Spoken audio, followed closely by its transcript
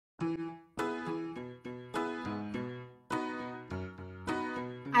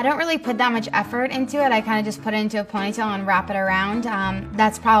I don't really put that much effort into it. I kind of just put it into a ponytail and wrap it around.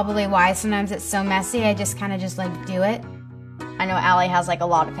 That's probably why sometimes it's so messy. I just kind of just like do it. I know Aly has like a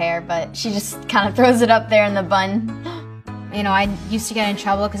lot of hair, but she just kind of throws it up there in the bun. You know, I used to get in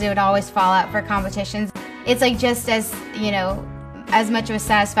trouble because it would always fall out for competitions. It's like just as, you know, as much of a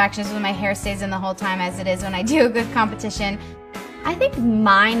satisfaction as when my hair stays in the whole time as it is when I do a good competition. I think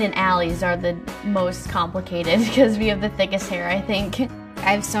mine and Aly's are the most complicated because we have the thickest hair, I think.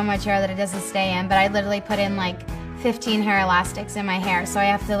 I have so much hair that it doesn't stay in, but I literally put in like 15 hair elastics in my hair, so I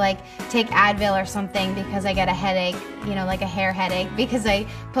have to like take Advil or something because I get a headache, you know, like a hair headache, because I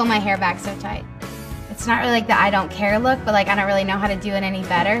pull my hair back so tight. It's not really like the I don't care look, but like I don't really know how to do it any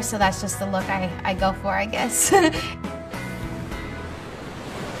better, so that's just the look I go for, I guess.